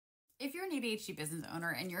If you're an ADHD business owner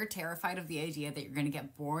and you're terrified of the idea that you're going to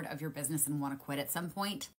get bored of your business and want to quit at some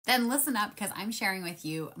point, then listen up because I'm sharing with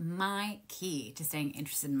you my key to staying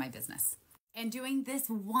interested in my business. And doing this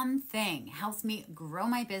one thing helps me grow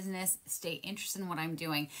my business, stay interested in what I'm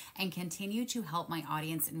doing, and continue to help my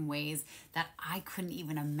audience in ways that I couldn't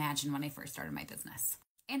even imagine when I first started my business.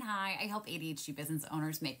 And hi, I help ADHD business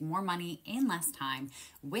owners make more money in less time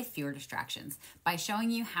with fewer distractions by showing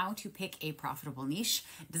you how to pick a profitable niche,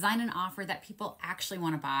 design an offer that people actually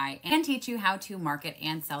want to buy, and teach you how to market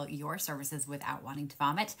and sell your services without wanting to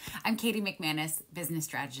vomit. I'm Katie McManus, business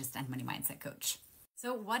strategist and money mindset coach.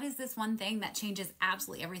 So what is this one thing that changes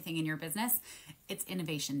absolutely everything in your business? It's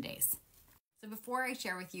innovation days. So before I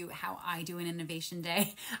share with you how I do an innovation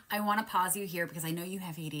day, I want to pause you here because I know you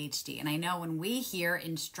have ADHD. And I know when we hear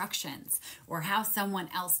instructions or how someone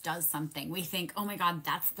else does something, we think, oh my God,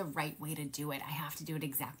 that's the right way to do it. I have to do it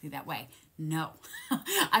exactly that way. No,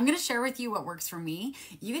 I'm going to share with you what works for me.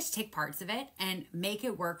 You get to take parts of it and make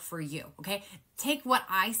it work for you. Okay. Take what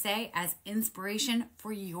I say as inspiration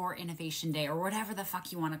for your innovation day or whatever the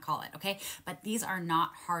fuck you want to call it. Okay. But these are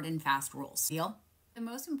not hard and fast rules. Deal? The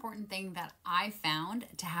most important thing that I found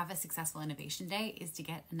to have a successful innovation day is to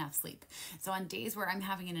get enough sleep. So on days where I'm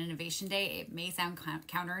having an innovation day, it may sound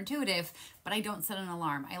counterintuitive, but I don't set an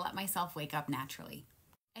alarm. I let myself wake up naturally.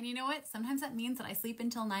 And you know what? Sometimes that means that I sleep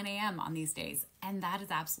until 9 a.m. on these days, and that is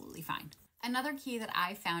absolutely fine. Another key that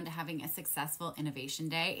I found to having a successful innovation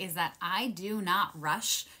day is that I do not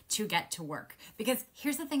rush to get to work. Because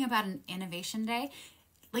here's the thing about an innovation day,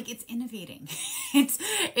 like it's innovating.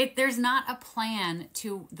 There's not a plan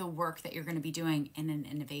to the work that you're going to be doing in an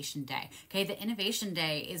innovation day. Okay. The innovation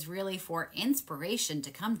day is really for inspiration to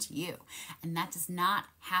come to you. And that does not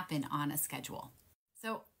happen on a schedule.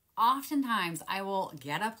 So oftentimes I will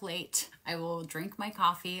get up late, I will drink my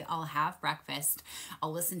coffee, I'll have breakfast,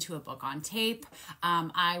 I'll listen to a book on tape,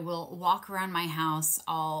 I will walk around my house,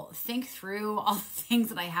 I'll think through all the things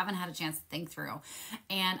that I haven't had a chance to think through,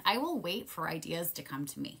 and I will wait for ideas to come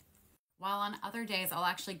to me. While on other days, I'll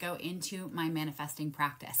actually go into my manifesting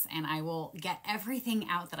practice and I will get everything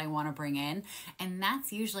out that I want to bring in. And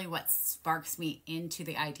that's usually what sparks me into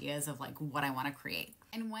the ideas of like what I want to create.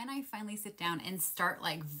 And when I finally sit down and start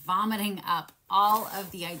like vomiting up all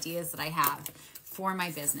of the ideas that I have for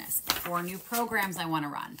my business, for new programs I want to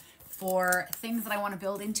run, for things that I want to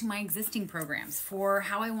build into my existing programs, for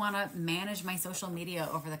how I want to manage my social media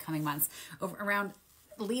over the coming months, around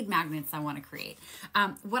lead magnets I want to create.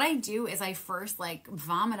 What I do is I first like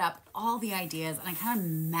vomit up all the ideas and I kind of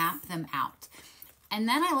map them out. And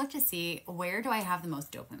then I look to see, where do I have the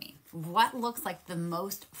most dopamine? What looks like the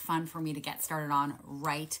most fun for me to get started on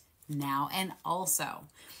right now? And also,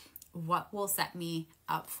 what will set me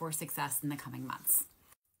up for success in the coming months?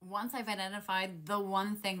 Once I've identified the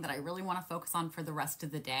one thing that I really want to focus on for the rest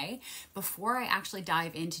of the day, before I actually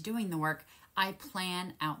dive into doing the work, I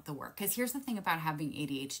plan out the work. Because here's the thing about having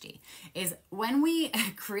ADHD is when we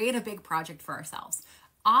create a big project for ourselves,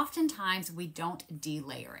 oftentimes we don't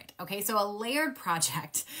delayer it. Okay, so a layered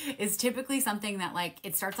project is typically something that like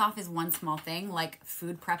it starts off as one small thing like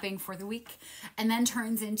food prepping for the week and then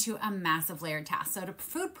turns into a massive layered task. So to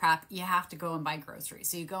food prep, you have to go and buy groceries.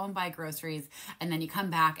 So you go and buy groceries and then you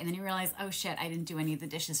come back and then you realize, oh shit, I didn't do any of the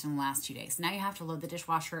dishes from the last 2 days. So now you have to load the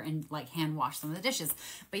dishwasher and like hand wash some of the dishes.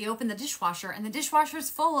 But you open the dishwasher and the dishwasher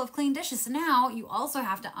is full of clean dishes. So now you also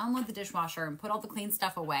have to unload the dishwasher and put all the clean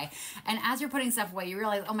stuff away. And as you're putting stuff away, you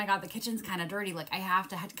realize, oh my God, the kitchen's kind of dirty. Like I have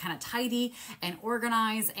to kind of tidy and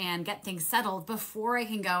organize and get things settled before I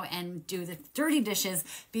can go and do the dirty dishes,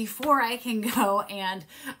 before I can go and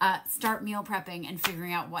start meal prepping and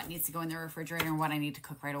figuring out what needs to go in the refrigerator and what I need to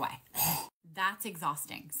cook right away. That's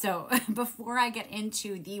exhausting. So before I get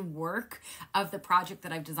into the work of the project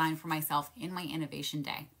that I've designed for myself in my innovation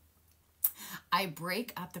day, I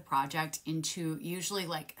break up the project into usually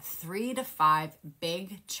like 3 to 5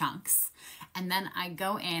 big chunks. And then I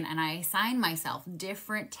go in and I assign myself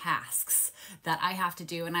different tasks that I have to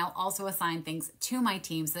do. And I'll also assign things to my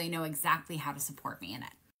team so they know exactly how to support me in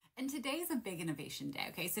it. And today's a big innovation day.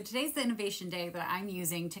 Okay, so today's the innovation day that I'm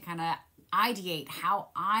using to kind of ideate how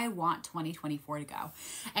I want 2024 to go.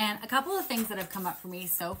 And a couple of things that have come up for me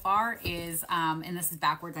so far is, and this is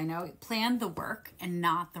backwards, I know, plan the work and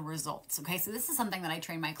not the results. Okay, so this is something that I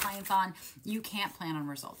train my clients on. You can't plan on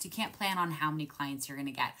results. You can't plan on how many clients you're going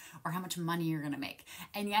to get or how much money you're going to make.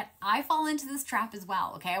 And yet I fall into this trap as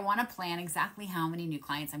well. Okay, I want to plan exactly how many new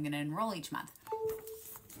clients I'm going to enroll each month.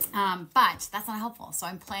 But that's not helpful. So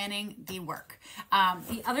I'm planning the work.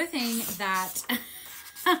 The other thing that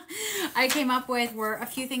I came up with were a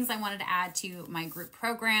few things I wanted to add to my group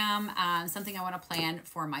program, something I want to plan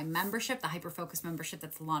for my membership, the Hyper-Focus membership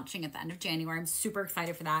that's launching at the end of January. I'm super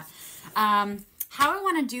excited for that. How I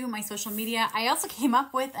want to do my social media. I also came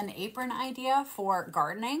up with an apron idea for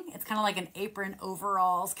gardening. It's kind of like an apron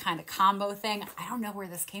overalls kind of combo thing. I don't know where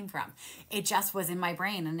this came from. It just was in my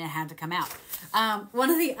brain and it had to come out. One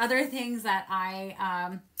of the other things that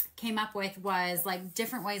I came up with was like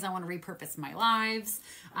different ways I want to repurpose my lives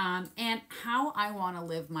and how I want to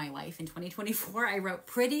live my life in 2024. I wrote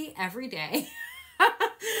pretty every day.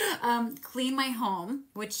 Clean my home,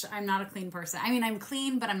 which I'm not a clean person. I mean, I'm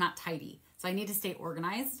clean, but I'm not tidy. So I need to stay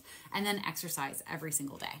organized, and then exercise every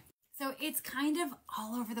single day. So it's kind of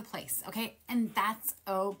all over the place, okay? And that's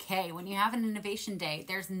okay. When you have an innovation day,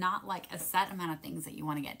 there's not like a set amount of things that you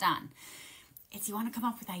want to get done. It's you want to come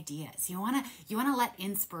up with ideas. You want to let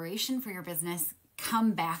inspiration for your business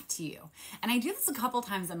come back to you. And I do this a couple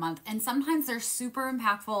times a month, and sometimes they're super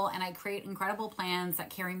impactful, and I create incredible plans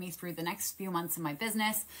that carry me through the next few months in my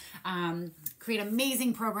business, create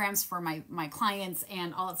amazing programs for my clients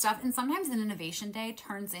and all that stuff. And sometimes an innovation day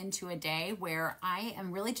turns into a day where I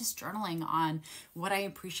am really just journaling on what I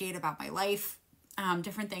appreciate about my life,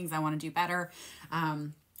 different things I want to do better,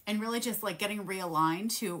 and really just like getting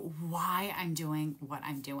realigned to why I'm doing what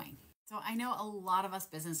I'm doing. So I know a lot of us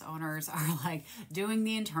business owners are like doing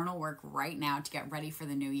the internal work right now to get ready for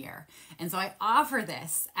the new year. And so I offer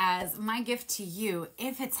this as my gift to you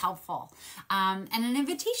if it's helpful, and an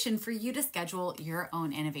invitation for you to schedule your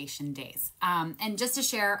own innovation days. And just to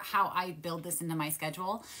share how I build this into my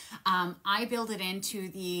schedule, I build it into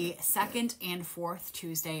the second and fourth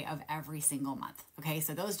Tuesday of every single month. Okay,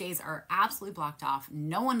 so those days are absolutely blocked off.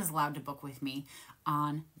 No one is allowed to book with me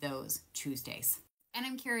on those Tuesdays. And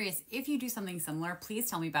I'm curious, if you do something similar, please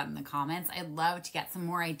tell me about it in the comments. I'd love to get some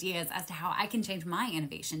more ideas as to how I can change my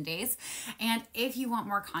innovation days. And if you want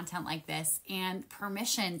more content like this and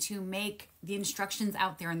permission to make the instructions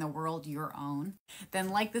out there in the world your own, then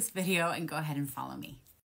like this video and go ahead and follow me.